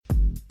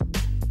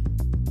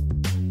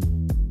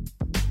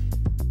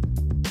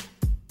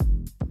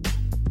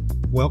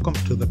Welcome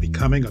to the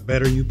Becoming a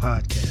Better You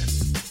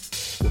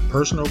podcast, where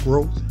personal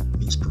growth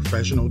meets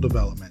professional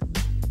development.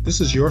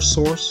 This is your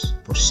source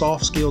for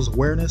soft skills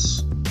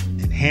awareness,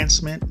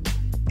 enhancement,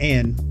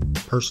 and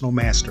personal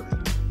mastery.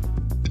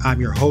 I'm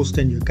your host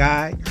and your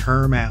guide,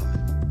 Herm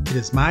Allen. It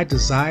is my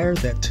desire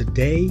that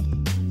today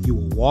you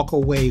will walk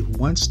away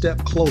one step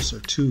closer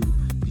to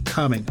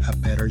becoming a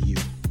better you.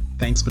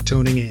 Thanks for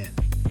tuning in.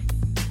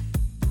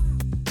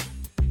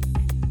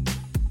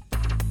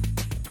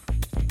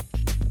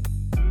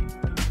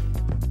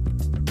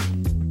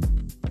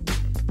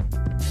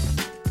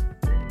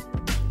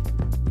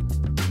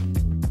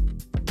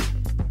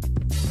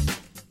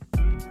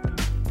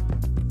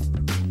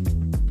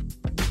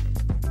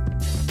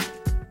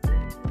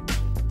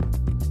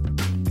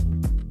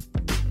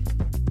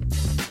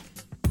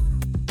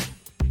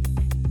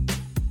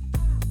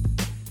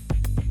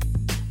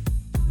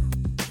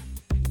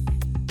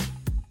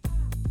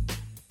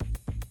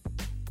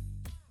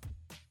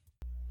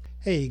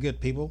 Hey, good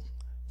people.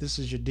 This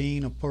is your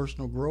Dean of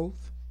Personal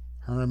Growth,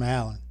 Herm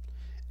Allen,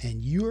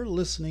 and you're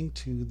listening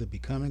to the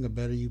Becoming a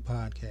Better You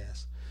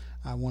podcast.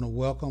 I want to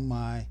welcome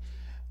my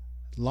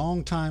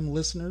longtime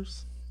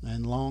listeners,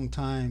 and long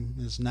time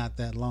is not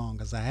that long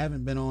because I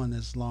haven't been on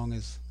as long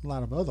as a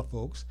lot of other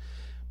folks,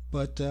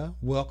 but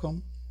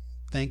welcome.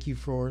 Thank you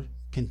for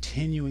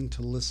continuing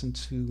to listen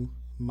to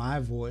my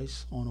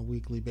voice on a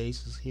weekly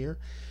basis here,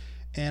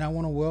 and I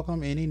want to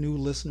welcome any new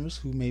listeners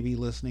who may be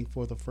listening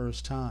for the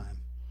first time.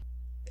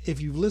 If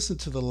you've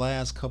listened to the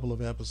last couple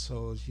of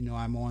episodes, you know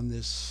I'm on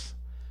this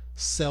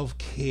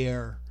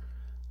self-care,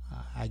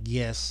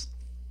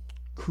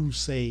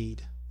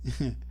 crusade,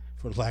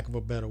 for lack of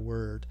a better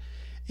word.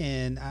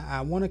 And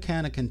I want to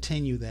kind of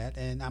continue that.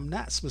 And I'm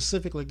not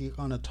specifically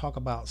going to talk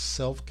about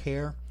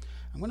self-care.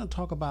 I'm going to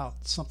talk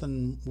about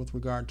something with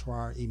regard to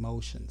our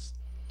emotions.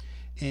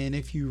 And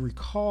if you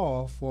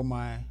recall, for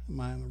my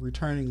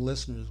returning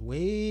listeners,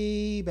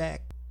 way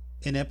back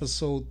in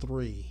episode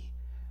 3,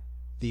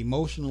 the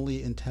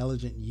emotionally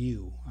intelligent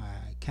you,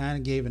 I kind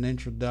of gave an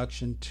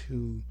introduction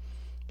to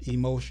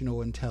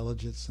emotional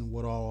intelligence and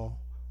what all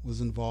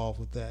was involved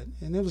with that.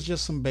 And it was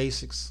just some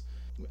basics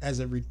as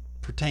it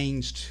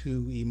pertains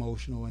to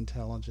emotional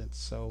intelligence.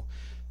 So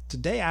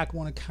today I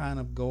want to kind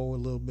of go a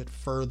little bit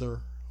further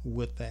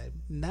with that,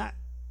 not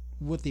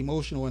with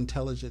emotional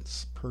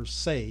intelligence per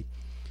se,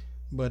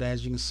 but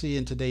as you can see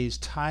in today's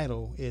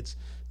title, it's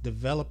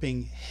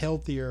developing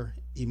healthier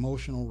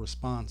emotional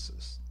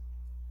responses.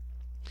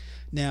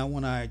 Now,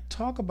 when I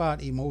talk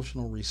about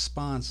emotional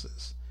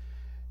responses,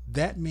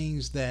 that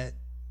means that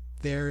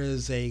there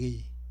is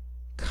a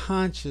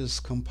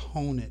conscious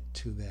component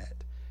to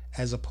that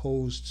as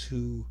opposed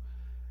to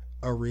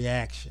a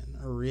reaction.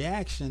 A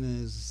reaction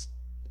is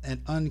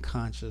an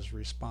unconscious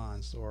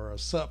response or a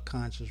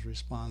subconscious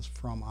response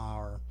from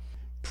our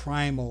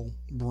primal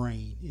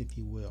brain, if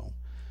you will.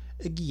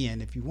 Again,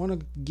 if you want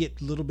to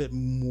get a little bit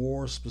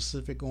more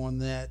specific on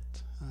that,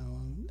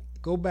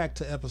 go back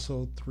to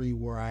episode 3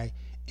 where I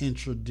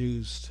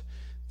introduced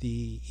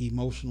the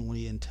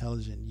emotionally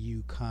intelligent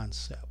you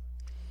concept.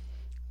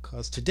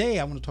 Because today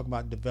I want to talk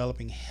about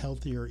developing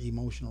healthier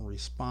emotional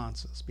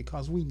responses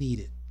because we need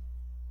it.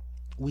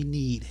 We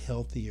need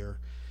healthier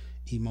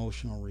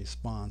emotional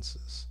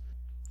responses.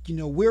 You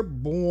know, we're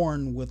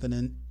born with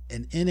an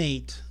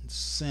innate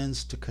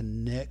sense to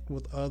connect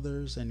with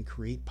others and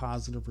create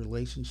positive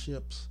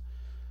relationships.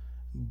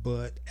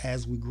 But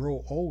as we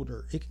grow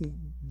older, it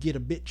can get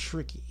a bit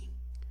tricky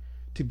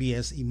to be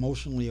as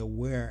emotionally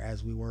aware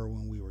as we were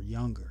when we were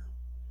younger.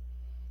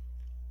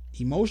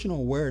 Emotional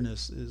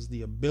awareness is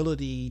the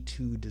ability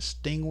to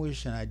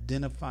distinguish and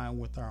identify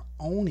with our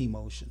own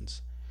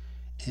emotions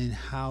and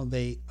how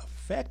they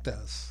affect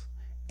us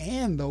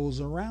and those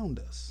around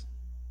us.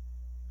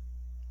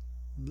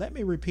 Let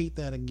me repeat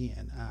that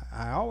again.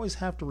 I always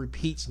have to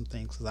repeat some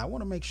things because I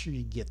want to make sure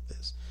you get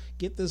this.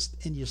 Get this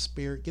in your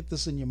spirit, get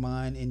this in your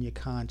mind, in your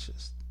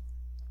conscious.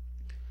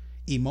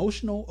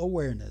 Emotional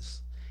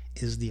awareness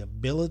is the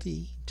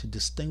ability to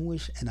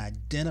distinguish and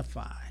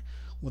identify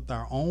with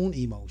our own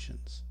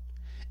emotions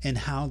and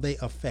how they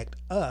affect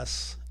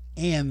us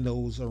and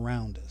those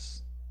around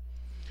us.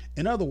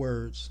 In other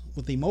words,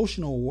 with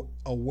emotional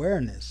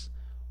awareness,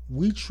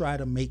 we try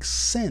to make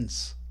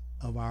sense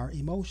of our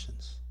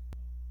emotions.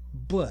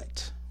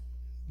 But,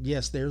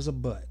 yes, there's a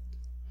but.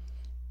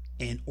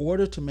 In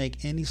order to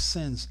make any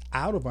sense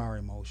out of our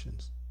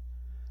emotions,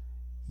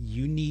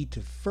 you need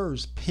to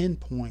first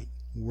pinpoint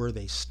where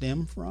they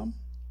stem from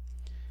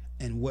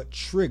and what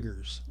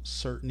triggers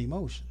certain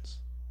emotions.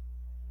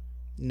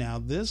 Now,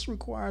 this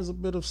requires a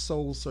bit of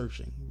soul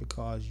searching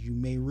because you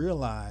may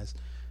realize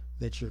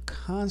that your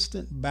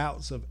constant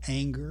bouts of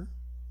anger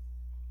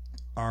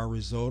are a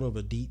result of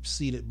a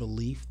deep-seated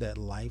belief that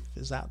life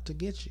is out to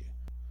get you.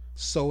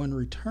 So in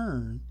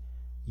return,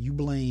 you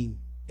blame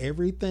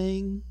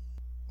everything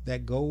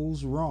that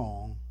goes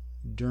wrong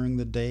during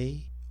the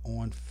day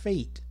on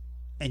fate,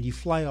 and you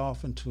fly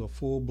off into a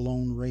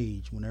full-blown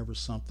rage whenever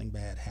something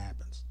bad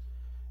happens.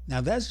 Now,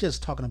 that's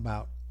just talking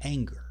about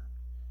anger.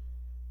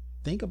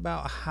 Think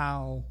about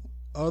how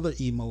other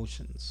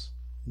emotions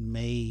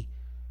may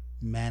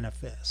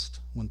manifest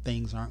when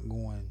things aren't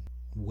going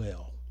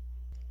well.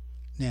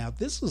 Now,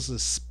 this is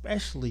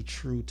especially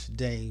true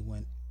today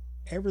when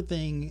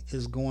everything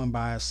is going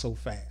by so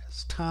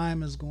fast.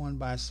 Time is going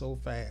by so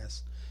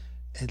fast.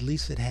 At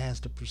least it has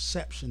the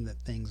perception that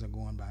things are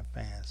going by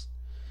fast.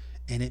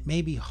 And it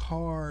may be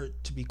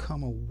hard to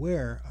become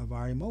aware of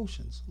our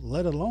emotions,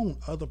 let alone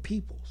other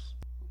people's.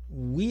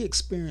 We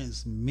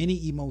experience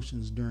many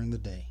emotions during the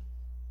day.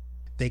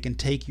 They can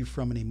take you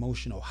from an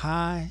emotional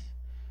high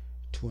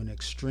to an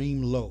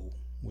extreme low,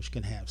 which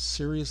can have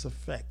serious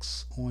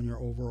effects on your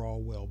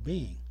overall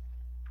well-being.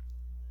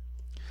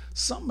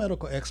 Some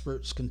medical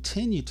experts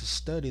continue to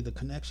study the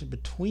connection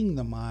between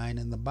the mind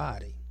and the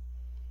body.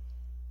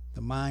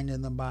 The mind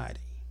and the body.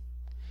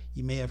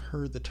 You may have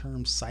heard the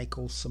term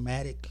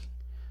psychosomatic.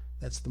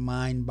 That's the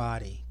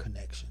mind-body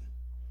connection.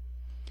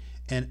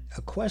 And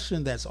a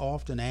question that's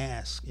often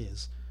asked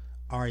is,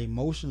 are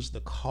emotions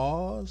the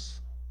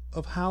cause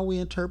of how we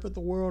interpret the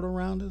world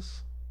around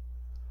us?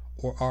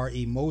 Or are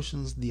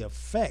emotions the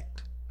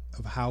effect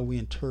of how we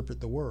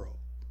interpret the world?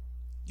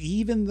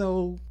 Even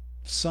though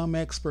some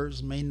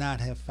experts may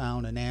not have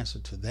found an answer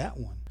to that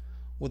one,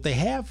 what they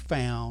have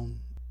found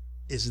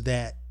is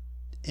that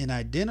in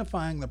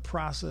identifying the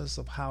process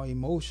of how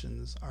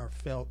emotions are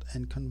felt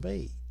and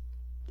conveyed,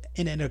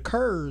 and it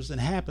occurs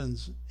and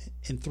happens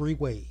in three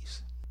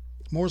ways,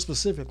 more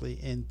specifically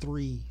in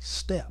three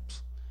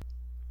steps.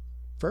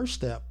 First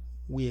step,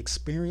 we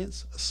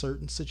experience a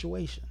certain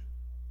situation.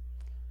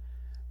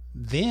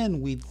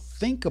 Then we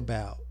think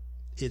about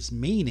its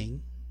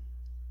meaning,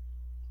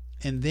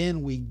 and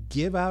then we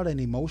give out an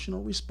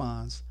emotional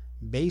response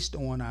based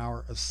on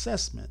our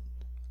assessment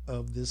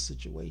of this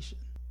situation.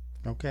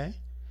 Okay?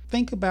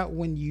 Think about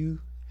when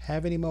you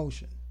have an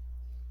emotion.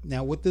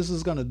 Now, what this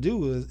is going to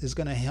do is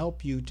going to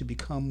help you to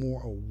become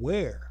more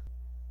aware.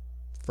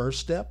 First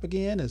step,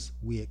 again, is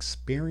we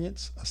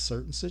experience a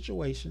certain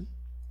situation.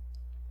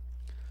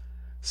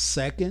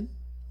 Second,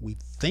 we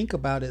think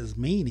about its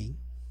meaning.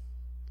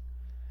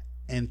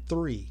 And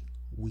three,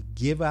 we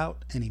give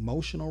out an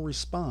emotional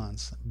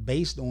response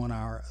based on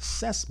our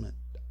assessment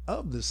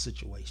of this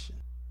situation.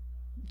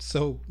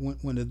 So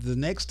when the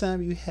next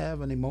time you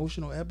have an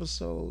emotional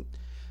episode,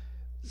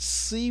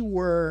 see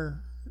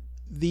where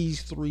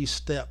these three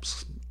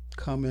steps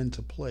come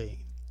into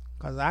play.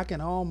 Because I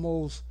can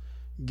almost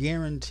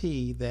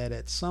guarantee that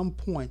at some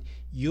point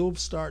you'll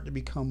start to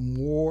become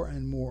more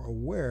and more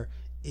aware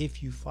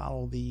if you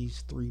follow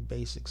these three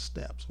basic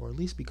steps, or at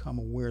least become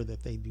aware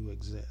that they do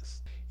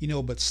exist.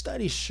 But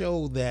studies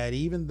show that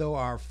even though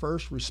our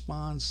first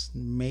response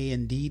may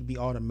indeed be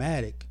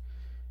automatic,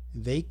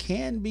 they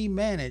can be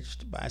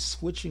managed by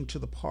switching to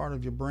the part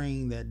of your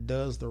brain that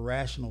does the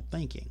rational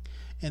thinking.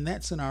 And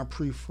that's in our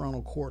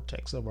prefrontal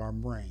cortex of our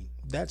brain.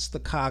 That's the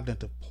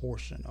cognitive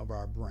portion of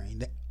our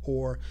brain.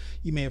 Or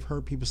you may have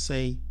heard people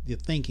say the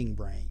thinking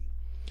brain.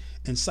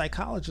 And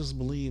psychologists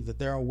believe that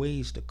there are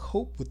ways to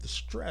cope with the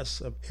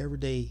stress of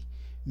everyday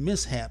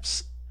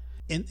mishaps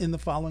in the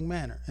following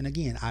manner. And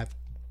again, I've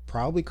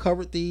probably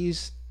covered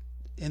these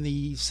in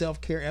the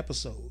self-care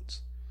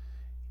episodes.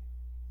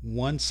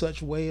 One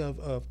such way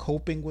of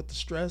coping with the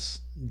stress,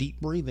 deep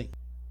breathing,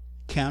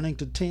 counting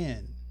to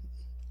 10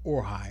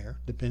 or higher,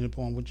 depending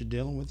upon what you're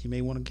dealing with. You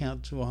may want to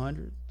count to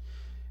 100,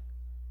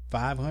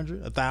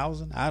 500,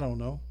 1,000, I don't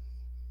know.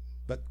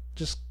 But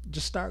just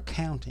start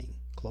counting.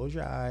 Close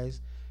your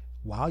eyes.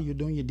 While you're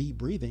doing your deep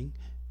breathing,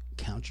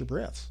 count your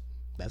breaths.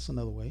 That's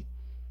another way.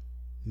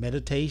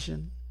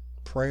 Meditation,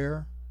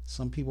 prayer.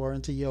 Some people are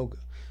into yoga.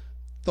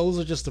 Those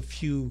are just a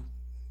few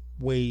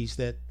ways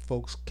that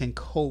folks can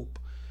cope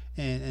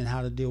and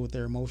how to deal with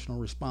their emotional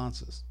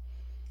responses.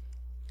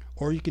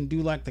 Or you can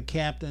do like the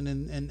Captain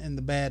and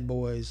the Bad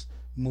Boys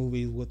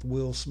movies with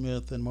Will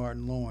Smith and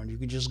Martin Lawrence. You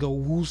can just go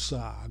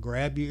woosah,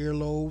 grab your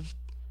earlobes,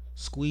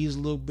 squeeze a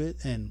little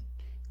bit, and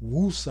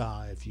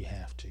woosah if you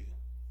have to.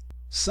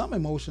 Some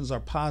emotions are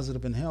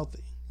positive and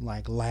healthy,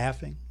 like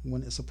laughing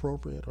when it's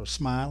appropriate or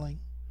smiling.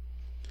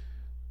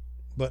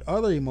 But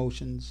other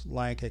emotions,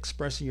 like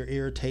expressing your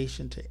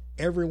irritation to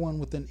everyone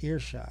within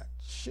earshot,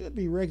 should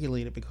be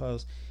regulated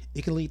because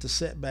it can lead to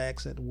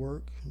setbacks at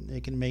work.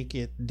 It can make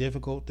it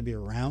difficult to be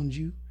around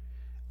you,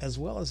 as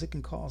well as it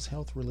can cause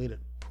health-related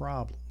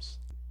problems.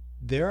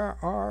 There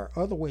are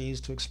other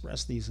ways to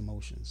express these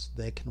emotions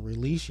that can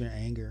release your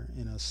anger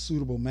in a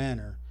suitable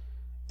manner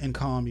and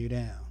calm you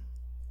down.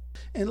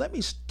 And let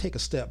me take a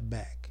step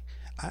back.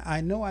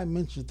 I know I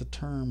mentioned the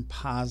term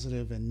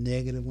positive and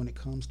negative when it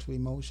comes to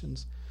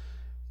emotions,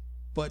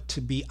 but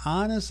to be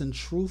honest and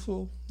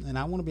truthful, and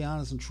I want to be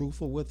honest and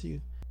truthful with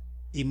you,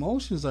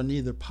 emotions are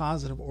neither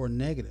positive or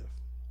negative.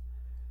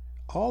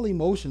 All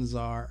emotions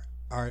are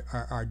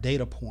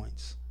data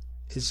points.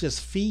 It's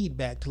just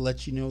feedback to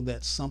let you know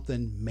that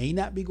something may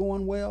not be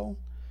going well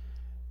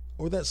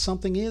or that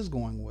something is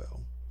going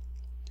well.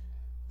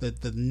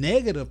 The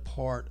negative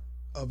part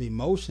of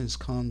emotions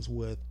comes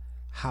with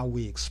how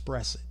we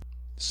express it.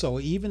 So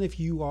even if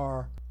you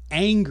are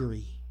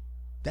angry,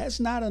 that's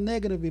not a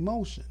negative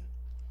emotion.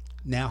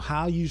 Now,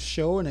 how you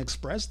show and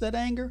express that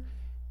anger,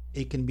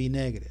 it can be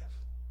negative.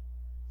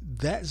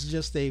 That's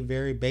just a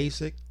very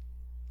basic,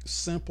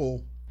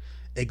 simple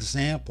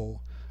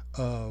example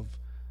of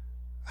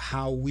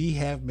how we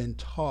have been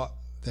taught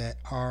that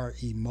our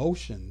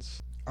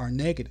emotions are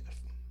negative.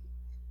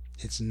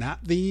 It's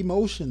not the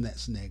emotion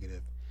that's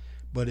negative,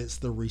 but it's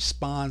the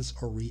response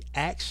or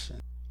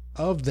reaction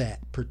of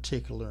that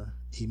particular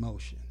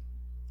emotion.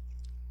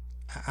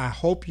 I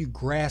hope you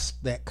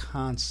grasp that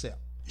concept.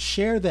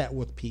 Share that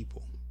with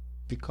people,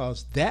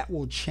 because that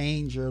will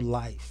change your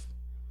life.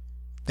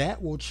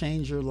 That will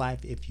change your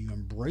life if you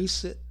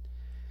embrace it,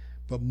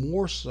 but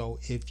more so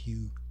if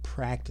you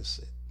practice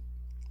it.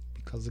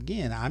 Because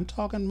again, I'm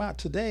talking about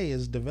today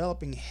is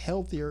developing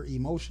healthier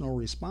emotional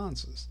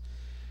responses.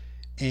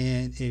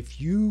 And if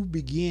you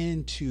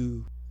begin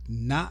to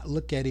not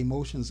look at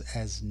emotions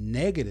as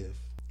negative,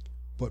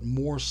 but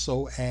more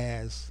so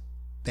as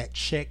that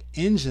check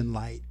engine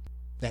light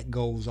that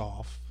goes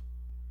off,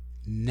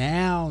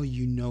 now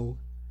you know,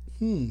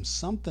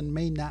 something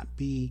may not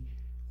be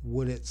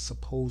what it's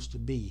supposed to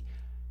be.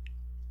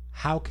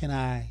 How can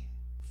I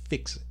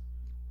fix it?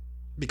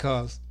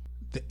 Because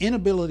the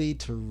inability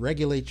to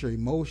regulate your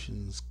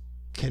emotions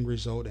can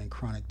result in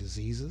chronic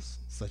diseases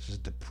such as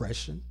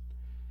depression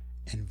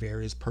and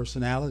various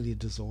personality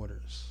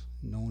disorders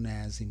known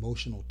as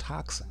emotional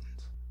toxins.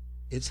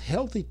 It's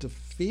healthy to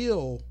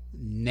feel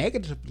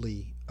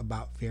negatively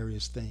about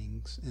various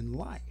things in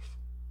life.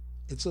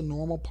 It's a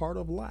normal part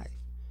of life.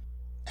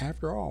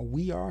 After all,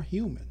 we are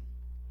human.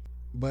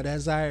 But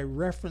as I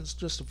referenced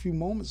just a few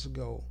moments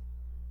ago,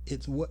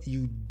 it's what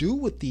you do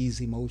with these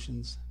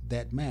emotions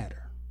that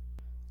matter.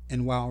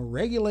 And while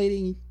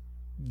regulating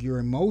your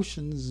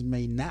emotions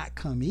may not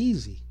come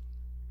easy,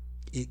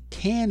 it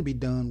can be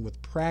done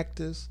with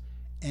practice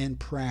and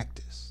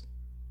practice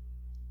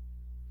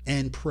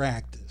and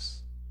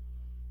practice.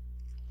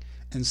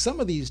 And some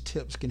of these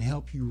tips can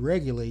help you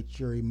regulate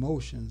your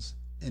emotions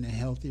in a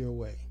healthier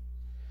way.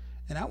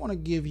 And I want to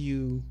give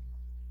you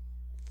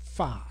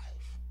five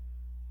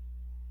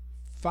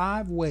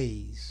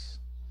ways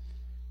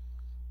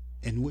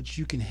in which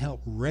you can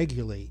help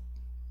regulate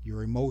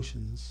your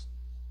emotions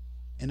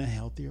in a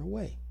healthier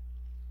way.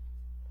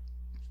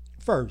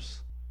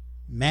 First,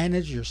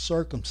 manage your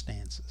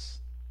circumstances.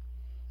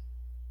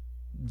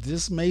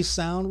 This may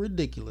sound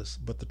ridiculous,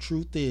 but the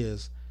truth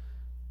is,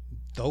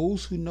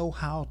 those who know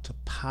how to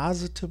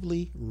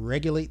positively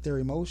regulate their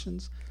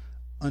emotions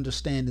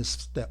understand this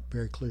step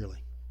very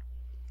clearly.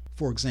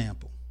 For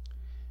example,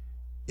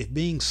 if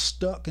being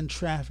stuck in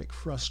traffic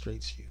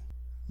frustrates you,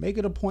 make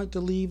it a point to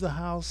leave the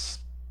house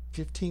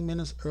 15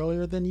 minutes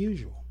earlier than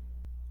usual.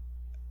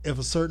 If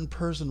a certain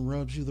person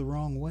rubs you the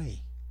wrong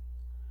way,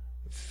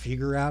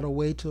 figure out a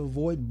way to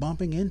avoid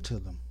bumping into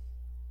them.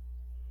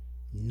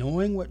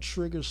 Knowing what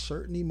triggers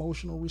certain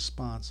emotional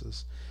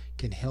responses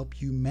can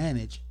help you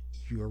manage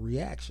your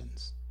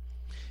reactions.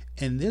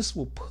 And this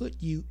will put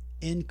you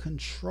in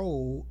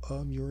control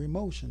of your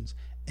emotions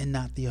and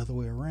not the other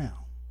way around.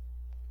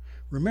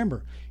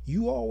 Remember,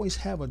 you always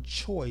have a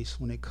choice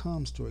when it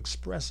comes to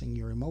expressing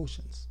your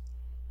emotions.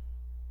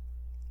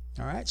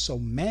 All right, so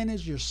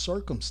manage your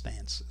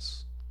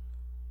circumstances.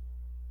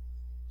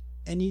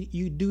 And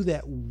you do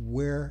that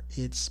where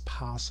it's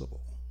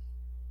possible.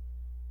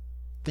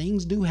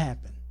 Things do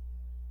happen.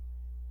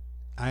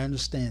 I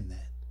understand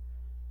that.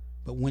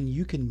 But when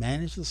you can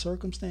manage the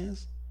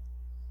circumstance,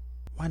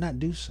 why not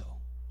do so?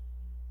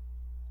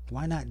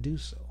 Why not do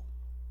so?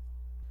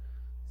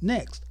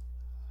 Next,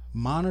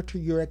 monitor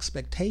your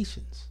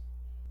expectations.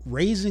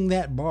 Raising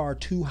that bar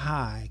too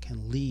high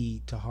can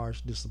lead to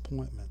harsh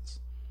disappointments.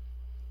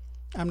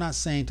 I'm not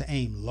saying to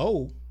aim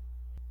low,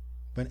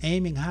 but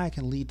aiming high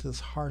can lead to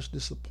harsh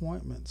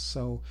disappointments.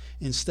 So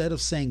instead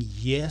of saying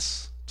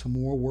yes to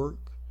more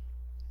work,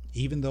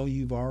 even though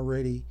you've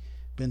already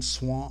been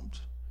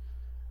swamped,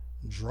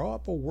 draw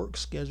up a work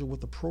schedule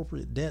with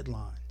appropriate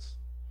deadlines.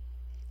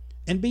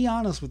 And be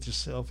honest with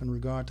yourself in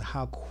regard to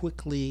how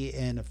quickly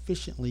and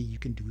efficiently you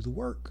can do the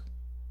work.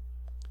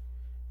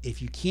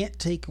 If you can't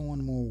take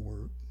on more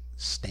work,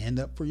 stand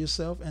up for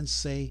yourself and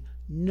say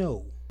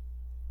no.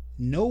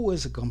 No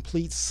is a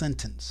complete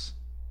sentence.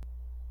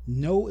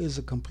 No is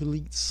a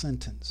complete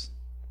sentence.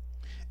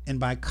 And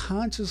by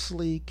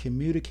consciously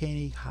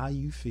communicating how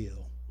you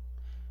feel,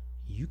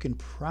 you can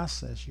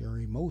process your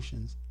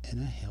emotions in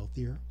a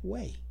healthier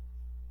way.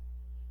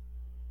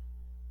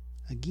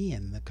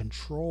 Again, the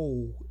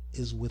control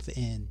is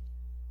within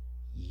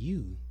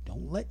you.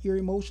 Don't let your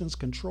emotions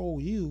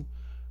control you.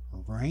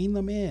 Rein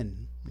them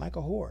in like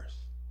a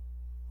horse.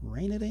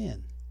 Rein it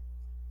in.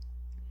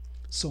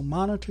 So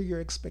monitor your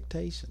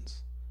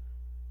expectations.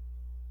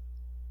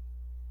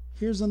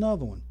 Here's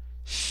another one.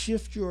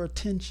 Shift your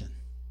attention.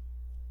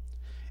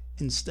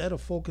 Instead of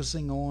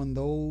focusing on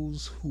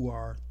those who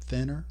are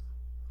thinner,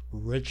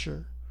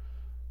 richer,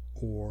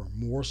 or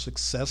more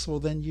successful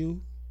than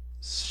you,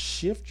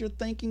 shift your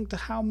thinking to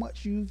how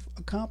much you've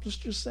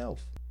accomplished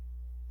yourself.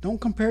 Don't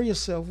compare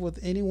yourself with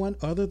anyone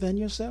other than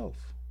yourself.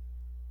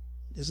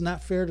 It's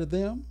not fair to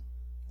them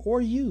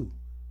or you.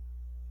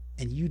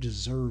 and you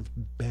deserve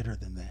better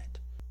than that.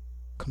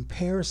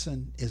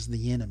 Comparison is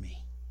the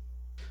enemy.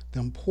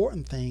 The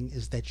important thing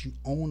is that you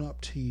own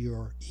up to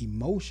your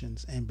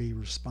emotions and be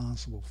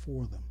responsible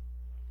for them.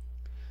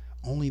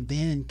 Only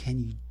then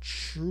can you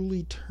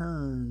truly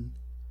turn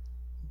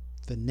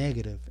the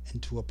negative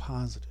into a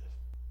positive.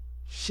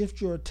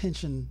 Shift your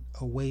attention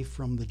away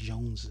from the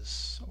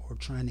Joneses, or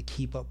trying to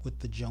keep up with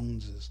the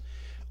Joneses,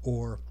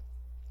 or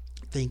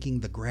thinking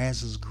the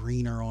grass is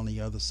greener on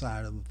the other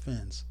side of the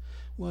fence.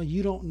 Well,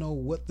 you don't know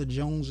what the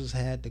Joneses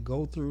had to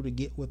go through to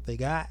get what they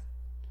got.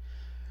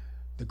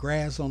 The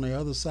grass on the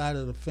other side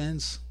of the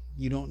fence,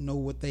 you don't know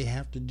what they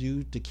have to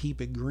do to keep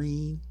it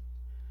green.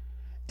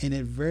 And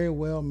it very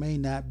well may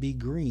not be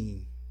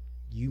green.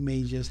 You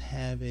may just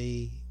have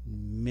a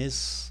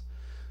misuse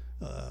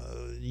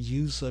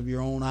of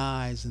your own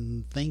eyes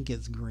and think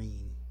it's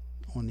green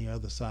on the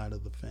other side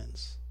of the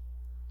fence.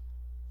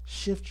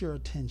 Shift your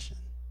attention.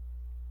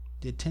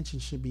 The attention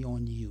should be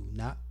on you,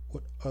 not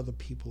what other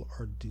people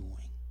are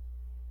doing.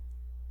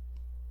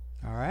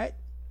 All right?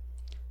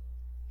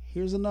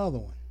 Here's another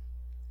one.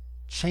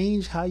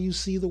 Change how you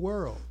see the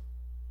world.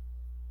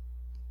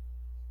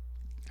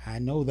 I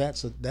know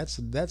that's a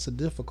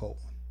difficult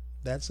one.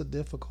 That's a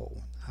difficult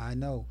one. I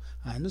know.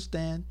 I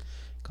understand.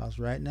 Because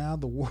right now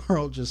the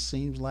world just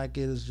seems like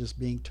it is just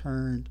being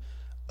turned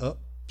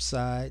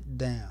upside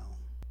down.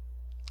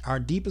 Our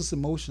deepest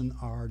emotions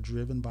are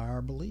driven by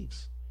our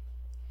beliefs.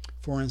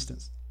 For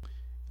instance,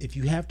 if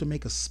you have to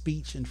make a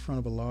speech in front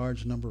of a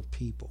large number of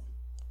people,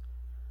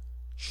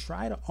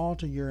 try to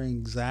alter your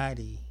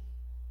anxiety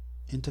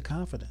into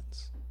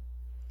confidence.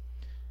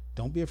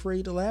 Don't be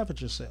afraid to laugh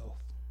at yourself.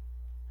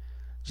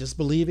 Just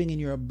believing in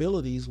your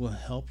abilities will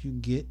help you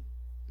get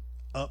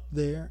up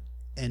there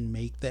and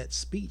make that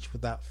speech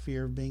without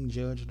fear of being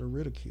judged or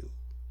ridiculed.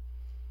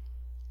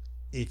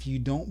 If you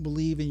don't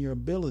believe in your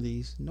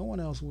abilities, no one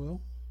else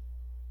will.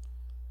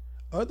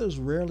 Others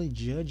rarely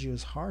judge you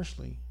as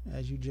harshly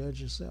as you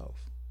judge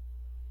yourself.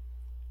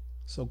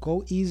 So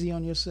go easy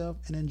on yourself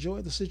and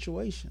enjoy the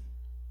situation,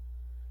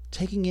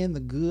 taking in the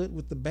good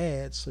with the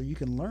bad so you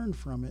can learn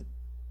from it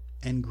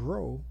and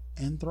grow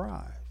and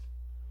thrive.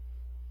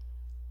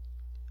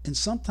 And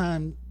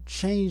sometimes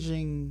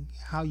changing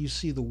how you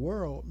see the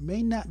world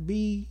may not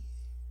be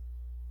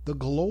the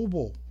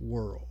global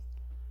world.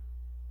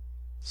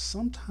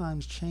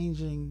 Sometimes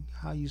changing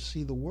how you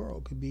see the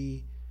world could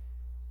be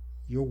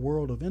your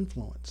world of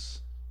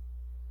influence,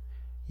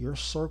 your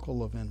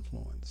circle of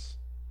influence,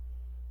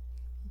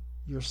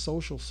 your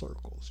social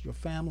circles, your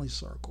family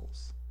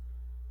circles.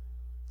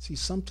 See,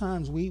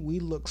 sometimes we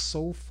look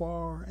so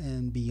far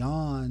and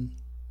beyond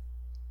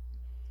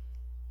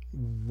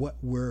what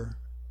we're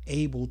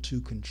able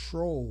to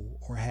control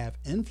or have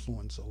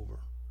influence over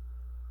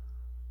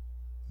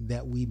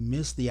that we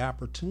miss the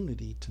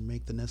opportunity to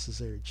make the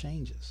necessary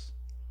changes.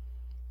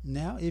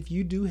 Now, if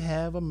you do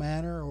have a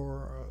manner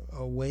or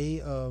a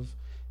way of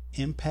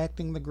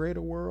impacting the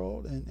greater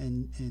world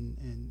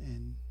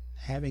and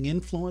having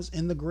influence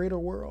in the greater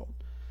world,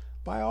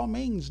 by all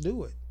means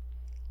do it.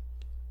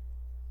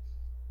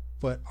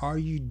 But are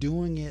you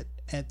doing it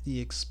at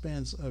the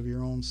expense of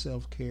your own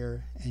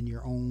self-care and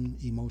your own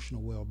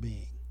emotional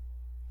well-being?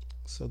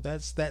 So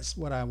that's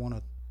what I want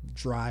to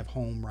drive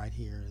home right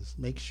here, is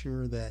make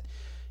sure that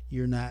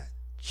you're not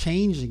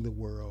changing the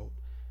world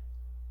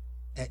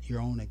at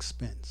your own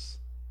expense.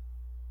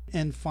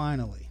 And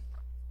finally,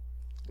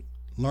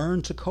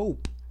 learn to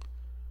cope.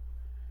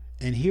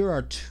 And here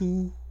are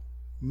two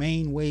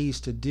main ways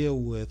to deal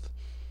with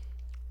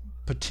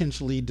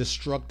potentially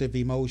destructive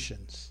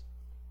emotions.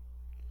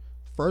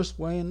 First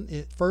one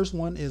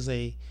is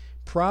a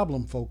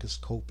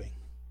problem-focused coping.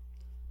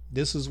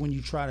 This is when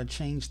you try to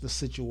change the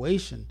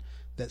situation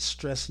that's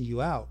stressing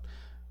you out.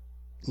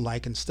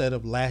 Like, instead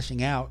of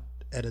lashing out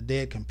at a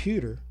dead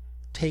computer,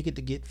 take it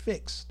to get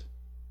fixed.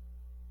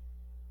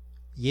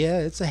 Yeah,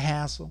 it's a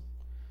hassle,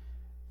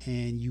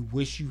 and you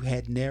wish you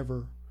had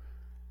never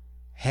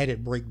had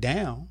it break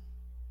down,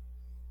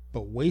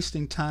 but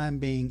wasting time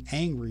being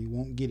angry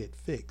won't get it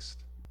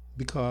fixed,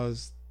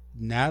 because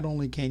not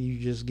only can you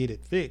just get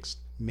it fixed,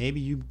 maybe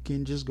you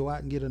can just go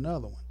out and get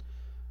another one.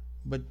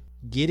 But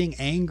getting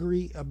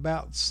angry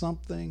about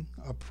something,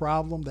 a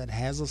problem that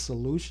has a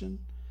solution,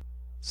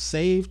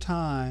 save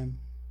time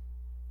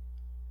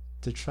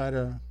to try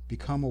to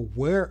become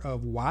aware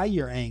of why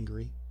you're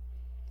angry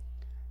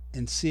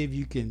and see if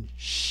you can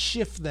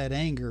shift that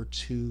anger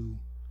to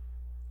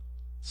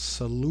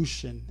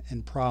solution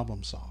and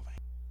problem solving.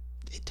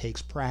 It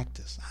takes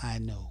practice. I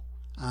know.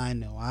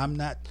 I'm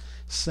not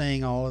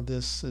saying all of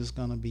this is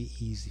going to be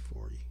easy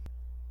for you.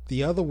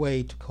 The other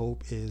way to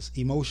cope is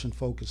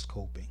emotion-focused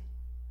coping.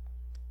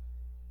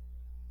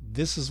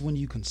 This is when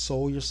you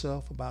console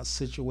yourself about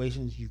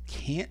situations you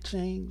can't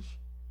change.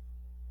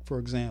 For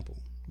example,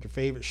 your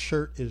favorite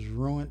shirt is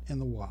ruined in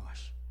the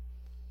wash,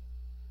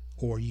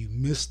 or you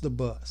miss the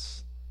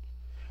bus,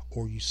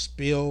 or you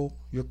spill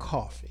your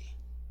coffee.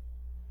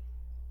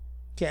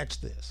 Catch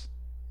this.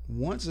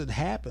 Once it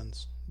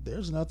happens,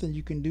 there's nothing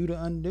you can do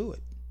to undo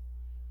it.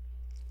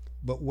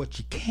 But what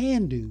you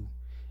can do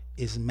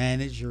is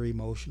manage your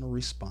emotional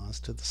response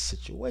to the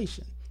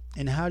situation.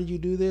 And how do you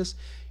do this?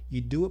 You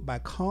do it by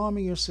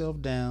calming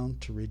yourself down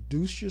to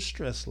reduce your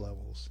stress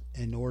levels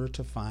in order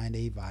to find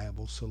a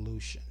viable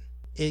solution.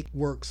 It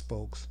works,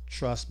 folks.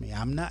 Trust me.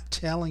 I'm not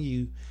telling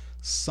you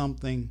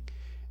something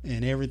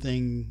and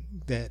everything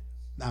that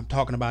I'm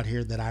talking about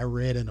here that I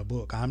read in a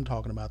book. I'm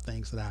talking about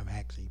things that I've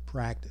actually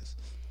practiced.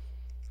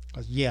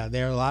 Because, yeah,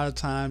 there are a lot of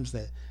times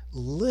that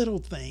little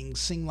things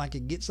seem like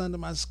it gets under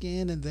my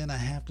skin, and then I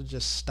have to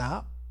just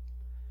stop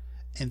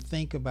and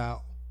think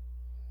about,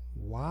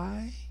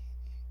 why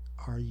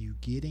are you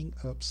getting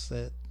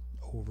upset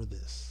over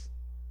this?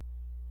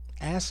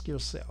 Ask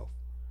yourself,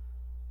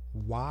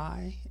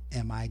 why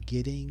am I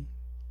getting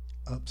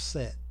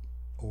upset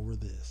over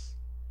this?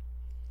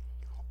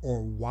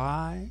 Or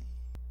why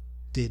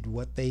did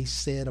what they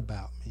said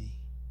about me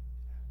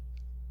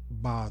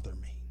bother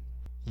me?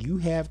 You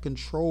have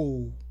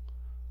control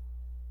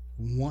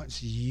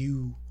once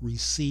you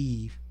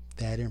receive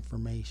that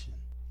information.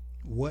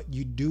 What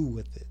you do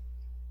with it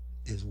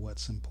is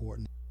what's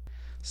important.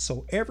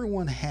 So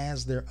everyone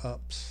has their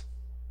ups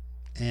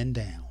and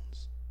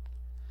downs,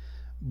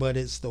 but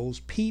it's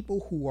those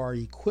people who are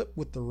equipped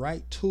with the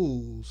right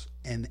tools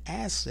and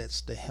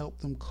assets to help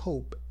them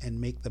cope and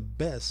make the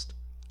best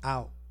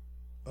out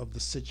of the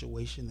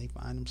situation they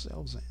find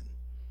themselves in.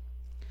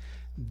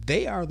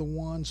 They are the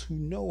ones who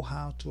know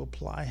how to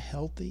apply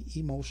healthy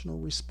emotional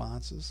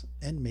responses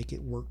and make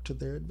it work to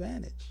their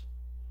advantage.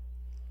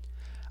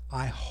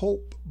 I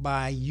hope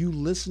by you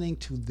listening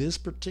to this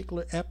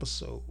particular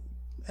episode,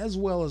 as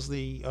well as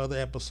the other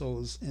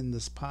episodes in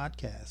this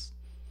podcast,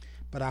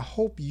 but I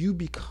hope you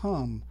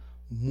become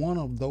one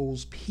of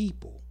those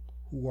people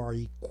who are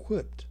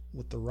equipped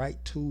with the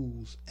right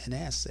tools and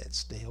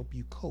assets to help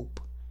you cope.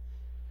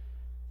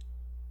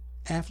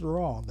 After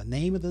all, the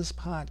name of this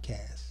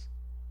podcast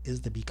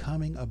is the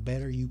Becoming a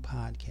Better You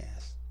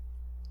podcast.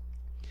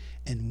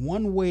 And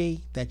one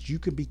way that you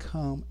can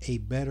become a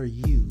better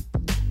you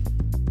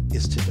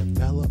is to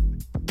develop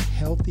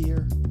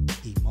healthier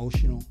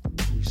emotional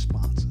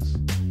responses.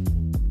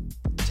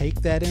 Take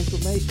that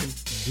information,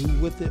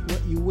 do with it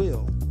what you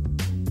will,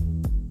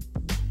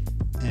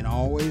 and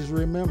always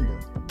remember,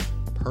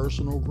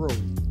 personal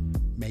growth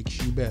makes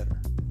you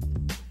better.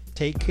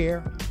 Take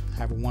care.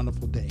 Have a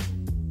wonderful day.